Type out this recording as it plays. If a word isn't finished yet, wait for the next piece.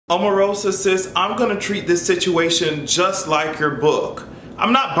Omarosa says, I'm gonna treat this situation just like your book.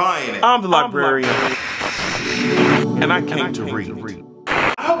 I'm not buying it. I'm the librarian, and I came to read.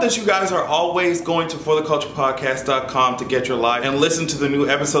 I hope that you guys are always going to fortheculturepodcast.com to get your life and listen to the new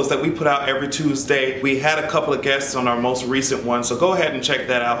episodes that we put out every Tuesday. We had a couple of guests on our most recent one, so go ahead and check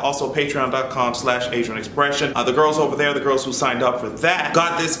that out. Also, patreon.com/AsianExpression. The girls over there, the girls who signed up for that,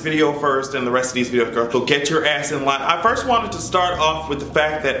 got this video first, and the rest of these videos, girls, so get your ass in line. I first wanted to start off with the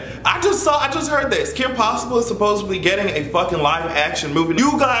fact that I just heard this. Kim Possible is supposedly getting a fucking live action movie.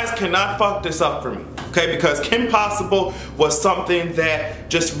 You guys cannot fuck this up for me, okay? Because Kim Possible was something that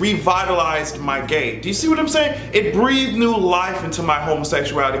just revitalized my gay. Do you see what I'm saying? It breathed new life into my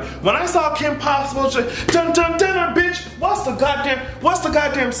homosexuality. When I saw Kim Possible, just dun dun dun, bitch, what's the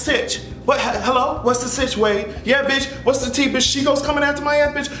goddamn sitch? What, hello? What's the sitch, Wade? Yeah, bitch, what's the tea, bitch? She-Go's coming after my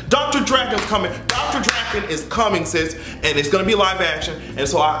ass, bitch. Dr. Draken's coming. Dr. Draken is coming, sis, and it's gonna be live action, and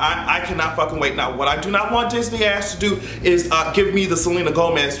so I cannot fucking wait. Now, what I do not want Disney ass to do is give me the Selena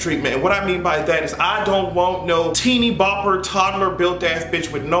Gomez treatment, and what I mean by that is I don't want no teeny bopper, toddler built ass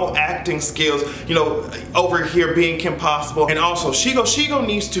bitch with no acting skills, you know, over here being Kim Possible. And also, She-Go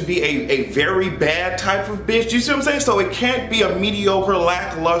needs to be a very bad type of bitch. You see what I'm saying? So it can't be a mediocre,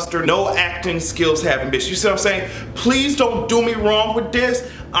 lackluster, no acting skills having bitch. You see what I'm saying? Please don't do me wrong with this.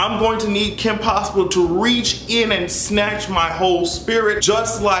 I'm going to need Kim Possible to reach in and snatch my whole spirit,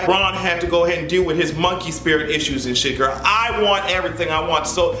 just like Ron had to go ahead and deal with his monkey spirit issues and shit, girl. I want everything I want.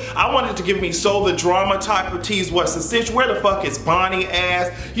 So I wanted to give me the drama type of tease. What's the sitch? Where the fuck is Bonnie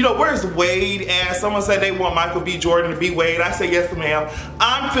ass? You know, where's Wade ass? Someone said they want Michael B. Jordan to be Wade. I say yes, ma'am.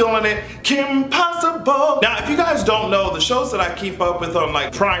 I'm feeling it. Kim Possible. Now, if you guys don't know, the shows that I keep up with on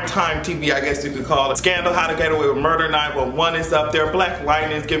like primetime TV, I guess you could call it, Scandal, How to Get Away with Murder, 911 is up there, Black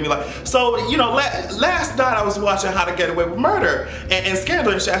Lightning, give me like, so you know, last night I was watching How to Get Away with Murder and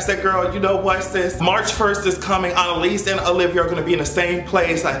Scandal, and I said, girl, you know what, sis, March 1st is coming. Annalise and Olivia are going to be in the same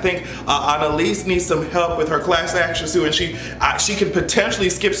place. I think Annalise needs some help with her class action suit, and she could potentially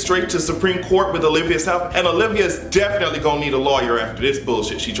skip straight to Supreme Court with Olivia's help, and Olivia's definitely gonna need a lawyer after this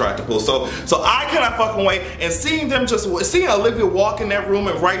bullshit she tried to pull. So I cannot fucking wait, and seeing Olivia walk in that room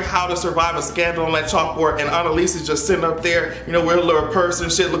and write How to Survive a Scandal on that chalkboard, and Annalise is just sitting up there, you know, with her little purse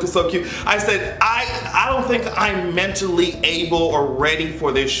and shit, looking so cute. I said, I don't think I'm mentally able or ready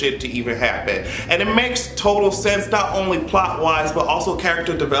for this shit to even happen. And it makes total sense, not only plot wise, but also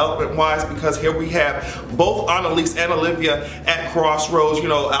character development wise, because here we have both Annalise and Olivia at crossroads. You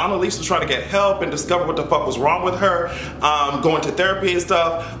know, Annalise was trying to get help and discover what the fuck was wrong with her, going to therapy and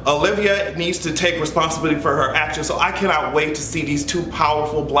stuff. Olivia needs to take responsibility for her actions. So I cannot wait to see these two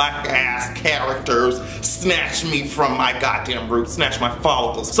powerful black ass characters snatch me from my goddamn roots, snatch my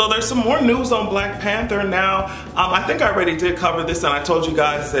follicles. So there's some more news on Black Panther now. I think I already did cover this, and I told you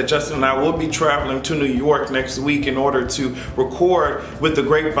guys that Justin and I will be traveling to New York next week in order to record with the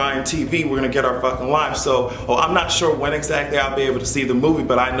Grapevine TV. We're gonna get our fucking live. So I'm not sure when exactly I'll be able to see the movie,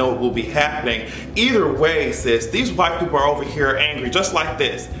 but I know it will be happening. Either way, sis, these white people are over here angry, just like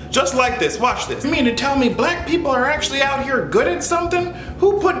this. Just like this, watch this. You mean to tell me black people are actually out here good at something?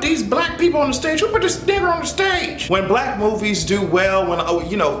 Who put these black people on the stage? Who put this nigger on the stage? When black movies do well,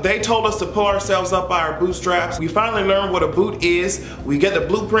 when, you know, they told us to pull ourselves up by our bootstraps. We finally learned what a boot is. We get the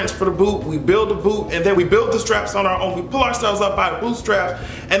blueprints for the boot, we build the boot, and then we build the straps on our own. We pull ourselves up by the bootstraps,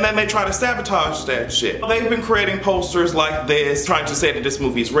 and then they try to sabotage that shit. They've been creating posters like this, trying to say that this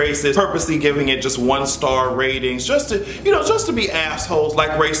movie is racist, purposely giving it just 1-star ratings, just to, you know, just to be assholes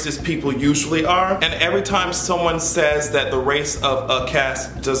like racist people usually are. And every time someone says that the race of a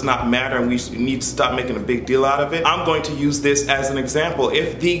cast does not matter and we need to stop making a big deal out of it, I'm going to use this as an example.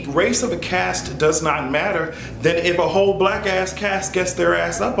 If the race of a cast does not matter, then if a whole black ass cast gets their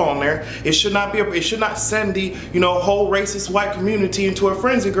ass up on there, it should not send the, you know, whole racist white community into a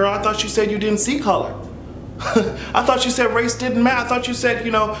frenzy. Girl, I thought you said you didn't see color. I thought you said race didn't matter. I thought you said,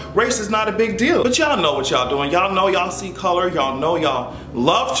 you know, race is not a big deal. But y'all know what y'all doing. Y'all know y'all see color. Y'all know y'all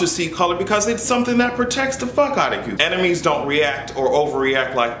love to see color because it's something that protects the fuck out of you. Enemies don't react or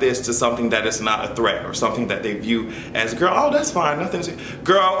overreact like this to something that is not a threat or something that they view as, girl, oh, that's fine, nothing's,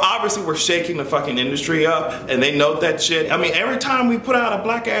 girl, obviously we're shaking the fucking industry up and they know that shit. I mean, every time we put out a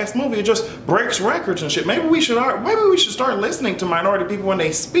black ass movie, it just breaks records and shit. Maybe we should start listening to minority people when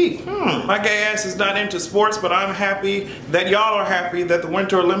they speak. My gay ass is not into sports, but I'm happy that y'all are happy that the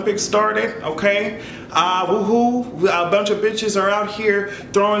Winter Olympics started, okay? Woohoo, a bunch of bitches are out here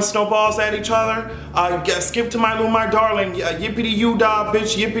throwing snowballs at each other. Skip to my darling, yippity-you-da,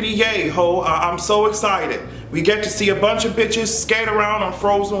 bitch, yippity-yay, ho. I'm so excited. We get to see a bunch of bitches skate around on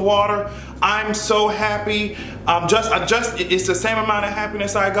frozen water. I'm so happy. It's the same amount of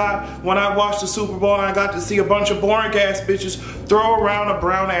happiness I got when I watched the Super Bowl and I got to see a bunch of boring ass bitches throw around a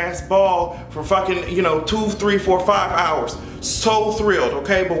brown ass ball for fucking, you know, 2, 3, 4, 5 hours. So thrilled,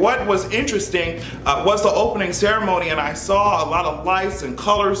 okay? But what was interesting was the opening ceremony, and I saw a lot of lights and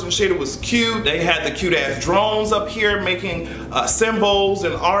colors and shit. It was cute. They had the cute ass drones up here making symbols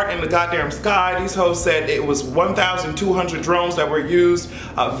and art in the goddamn sky. These hoes said it was 1,200 drones that were used.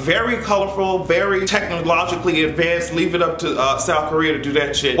 Very colorful, very technologically advanced. Leave it up to South Korea to do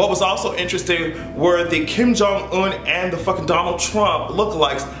that shit. What was also interesting were the Kim Jong-un and the fucking Donald Trump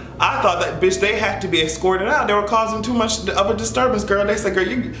lookalikes. I thought that, bitch, they had to be escorted out. They were causing too much of a disturbance, girl. They said, girl,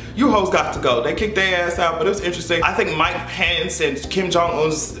 you hoes got to go. They kicked their ass out, but it was interesting. I think Mike Pence and Kim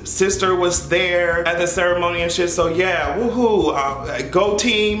Jong-un's sister was there at the ceremony and shit. So yeah, woohoo, go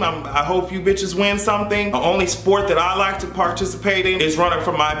team. I hope you bitches win something. The only sport that I like to participate in is running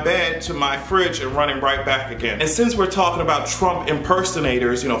from my bed to my fridge and running right back again. And since we're talking about Trump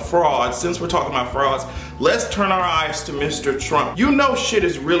impersonators, you know, frauds, since we're talking about frauds, let's turn our eyes to Mr. Trump. You know shit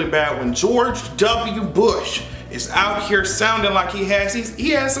is really bad when George W. Bush is out here sounding like he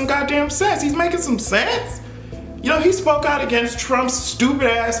has some goddamn sense. He's making some sense. You know, he spoke out against Trump's stupid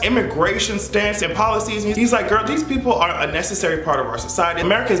ass immigration stance and policies. He's like, girl, these people are a necessary part of our society.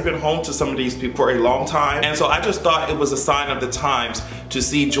 America has been home to some of these people for a long time. And so I just thought it was a sign of the times to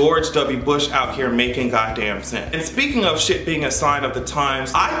see George W. Bush out here making goddamn sense. And speaking of shit being a sign of the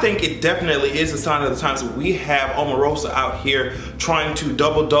times, I think it definitely is a sign of the times that we have Omarosa out here trying to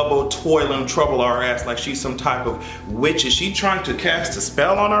double toil and trouble our ass like she's some type of witch. Is she trying to cast a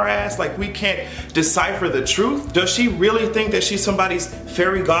spell on our ass like we can't decipher the truth? Does she really think that she's somebody's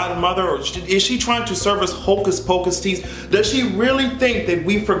fairy godmother, or is she trying to serve us hocus pocus teas? Does she really think that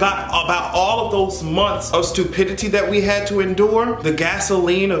we forgot about all of those months of stupidity that we had to endure? The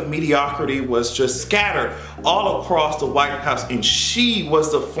gasoline of mediocrity was just scattered all across the White House, and she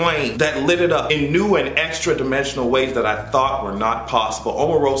was the flame that lit it up in new and extra dimensional ways that I thought were not possible.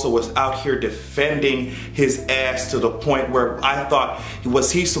 Omarosa was out here defending his ass to the point where I thought,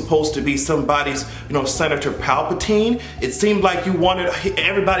 was he supposed to be somebody's, you know, Senator Palpatine? It seemed like you wanted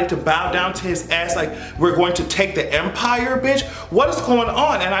everybody to bow down to his ass like we're going to take the empire, bitch. What is going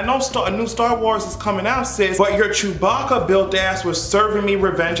on? And I know a new Star Wars is coming out, says, but your Chewbacca built ass was serving me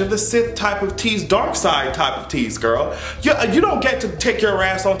Revenge of the Sith type of teas, dark side type of teas, girl. You don't get to take your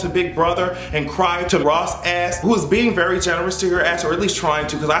ass onto Big Brother and cry to Ross ass, who was being very generous to your ass, or at least trying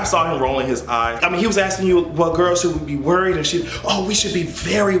to, because I saw him rolling his eyes. I mean, he was asking you, well, girl, should we be worried? And she, oh, we should be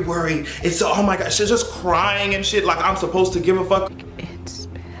very worried. It's, oh my God, she's just crying and shit like I'm supposed to give a fuck. It's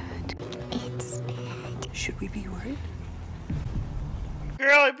bad. It's bad. Should we be worried?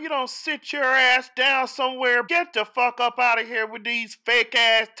 Girl, if you don't sit your ass down somewhere, get the fuck up out of here with these fake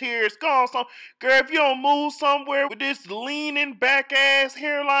ass tears. Go on, girl, if you don't move somewhere with this leaning back ass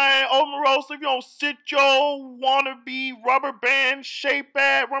hairline, Omarosa, if you don't sit your wannabe rubber band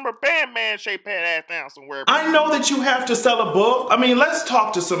man shape ass down somewhere. I know that you have to sell a book. I mean, let's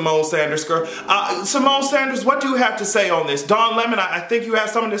talk to Simone Sanders, girl. Simone Sanders, what do you have to say on this? Don Lemon, I think you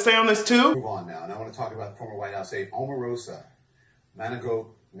have something to say on this too. Move on now, and I want to talk about former White House aide Omarosa.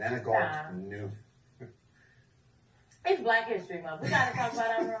 New. It's Black History Month. We gotta talk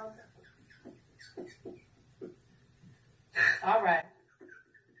about Omarosa. All right.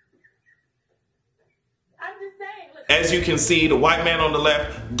 I'm just saying. Look. As you can see, the white man on the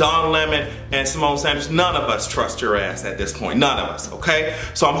left, Don Lemon, and Simone Sanders, none of us trust your ass at this point. None of us, okay?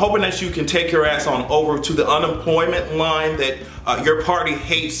 So I'm hoping that you can take your ass on over to the unemployment line that your party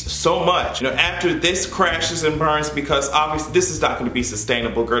hates so much. You know, after this crashes and burns, because obviously this is not going to be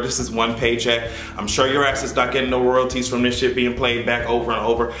sustainable, girl. This is one paycheck. I'm sure your ass is not getting no royalties from this shit being played back over and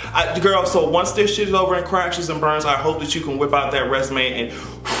over. Girl, so once this shit is over and crashes and burns, I hope that you can whip out that resume and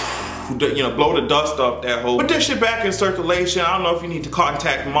blow the dust off that hole. Put that shit back in circulation. I don't know if you need to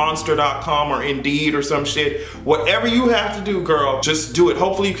contact monster.com or Indeed or some shit. Whatever you have to do, girl, just do it.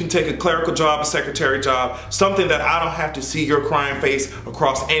 Hopefully you can take a clerical job, a secretary job, something that I don't have to see your crying face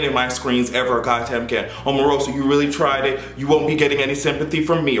across any of my screens ever a goddamn again. Omarosa, you really tried it. You won't be getting any sympathy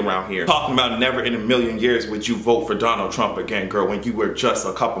from me around here. Talking about never in a million years would you vote for Donald Trump again, girl, when you were just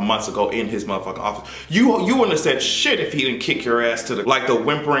a couple months ago in his motherfucking office. You wouldn't have said shit if he didn't kick your ass to the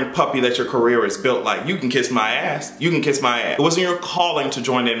whimpering puppy you that your career is built like, you can kiss my ass, you can kiss my ass. It wasn't your calling to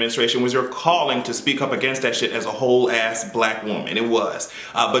join the administration, it was your calling to speak up against that shit as a whole ass black woman. It was.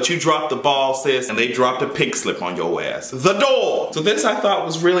 But you dropped the ball, sis, and they dropped a pink slip on your ass. The door! So this I thought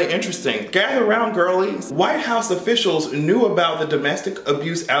was really interesting. Gather around, girlies. White House officials knew about the domestic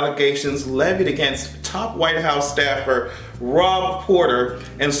abuse allegations levied against top White House staffer Rob Porter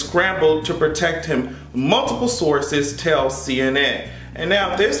and scrambled to protect him, multiple sources tell CNN. And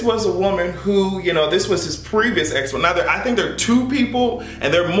now this was a woman who, you know, this was his previous ex-wife. Now I think there are two people,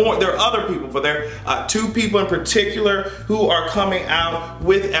 and there are other people, but there are two people in particular who are coming out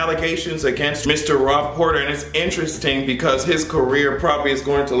with allegations against Mr. Rob Porter. And it's interesting because his career probably is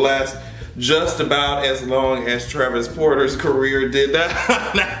going to last just about as long as Travis Porter's career did.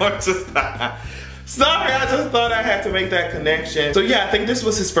 That now it's just sorry, I just thought I had to make that connection. So yeah, I think this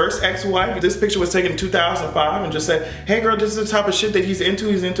was his first ex-wife. This picture was taken in 2005 and just said, hey girl, this is the type of shit that he's into.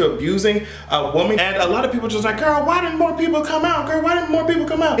 He's into abusing a woman. And a lot of people just like, girl, why didn't more people come out? Girl, why didn't more people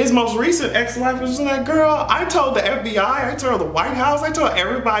come out? His most recent ex-wife was just like, girl, I told the FBI, I told the White House, I told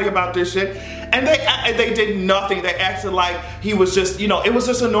everybody about this shit. And they did nothing. They acted like he was just, you know, it was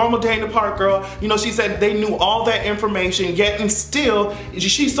just a normal day in the park, girl. You know, she said they knew all that information, yet and still,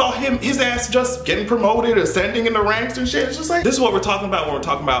 she saw his ass just getting promoted, ascending in the ranks and shit. It's just like, this is what we're talking about when we're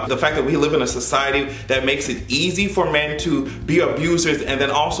talking about the fact that we live in a society that makes it easy for men to be abusers and then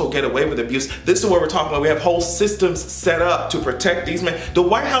also get away with abuse. This is what we're talking about. We have whole systems set up to protect these men. The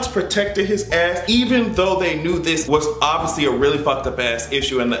White House protected his ass, even though they knew this was obviously a really fucked up ass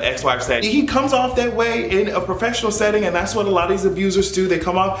issue, and the ex-wife said, he comes off that way in a professional setting, and that's what a lot of these abusers do. They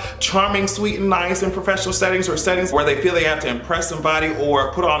come off charming, sweet, and nice in professional settings or settings where they feel they have to impress somebody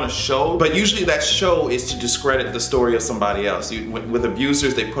or put on a show, but usually that show is to discredit the story of somebody else. With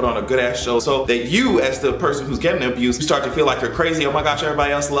abusers, they put on a good ass show so that you, as the person who's getting abused, you start to feel like you're crazy. Oh my gosh,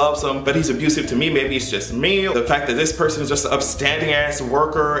 everybody else loves him, but he's abusive to me. Maybe it's just me. The fact that this person is just an upstanding ass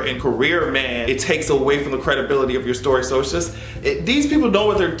worker and career man, it takes away from the credibility of your story. So it's just, these people know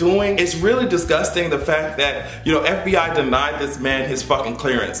what they're doing. It's really disgusting, the fact that, you know, FBI denied this man his fucking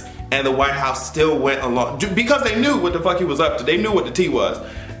clearance, and the White House still went along because they knew what the fuck he was up to. They knew what the tea was.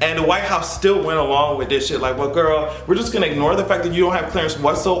 And the White House still went along with this shit like, well girl, we're just gonna ignore the fact that you don't have clearance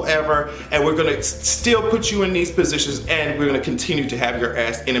whatsoever, and we're gonna still put you in these positions, and we're gonna continue to have your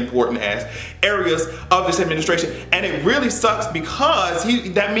ass in important ass areas of this administration. And it really sucks because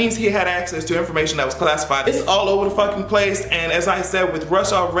that means he had access to information that was classified. It's all over the fucking place, and as I said, with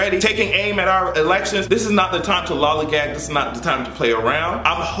Rush already taking aim at our elections, this is not the time to lollygag, this is not the time to play around.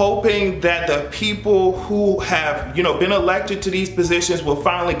 I'm hoping that the people who have, you know, been elected to these positions will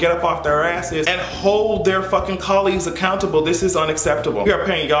finally get up off their asses and hold their fucking colleagues accountable. This is unacceptable. We are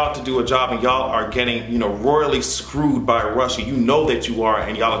paying y'all to do a job, and y'all are getting, you know, royally screwed by Russia. You know that you are,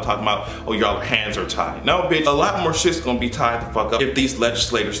 and y'all are talking about, oh, y'all hands are tied. No, bitch, a lot more shit's gonna be tied the fuck up if these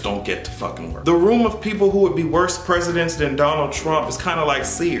legislators don't get to fucking work. The room of people who would be worse presidents than Donald Trump is kind of like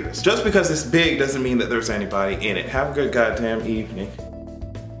Sears. Just because it's big doesn't mean that there's anybody in it. Have a good goddamn evening.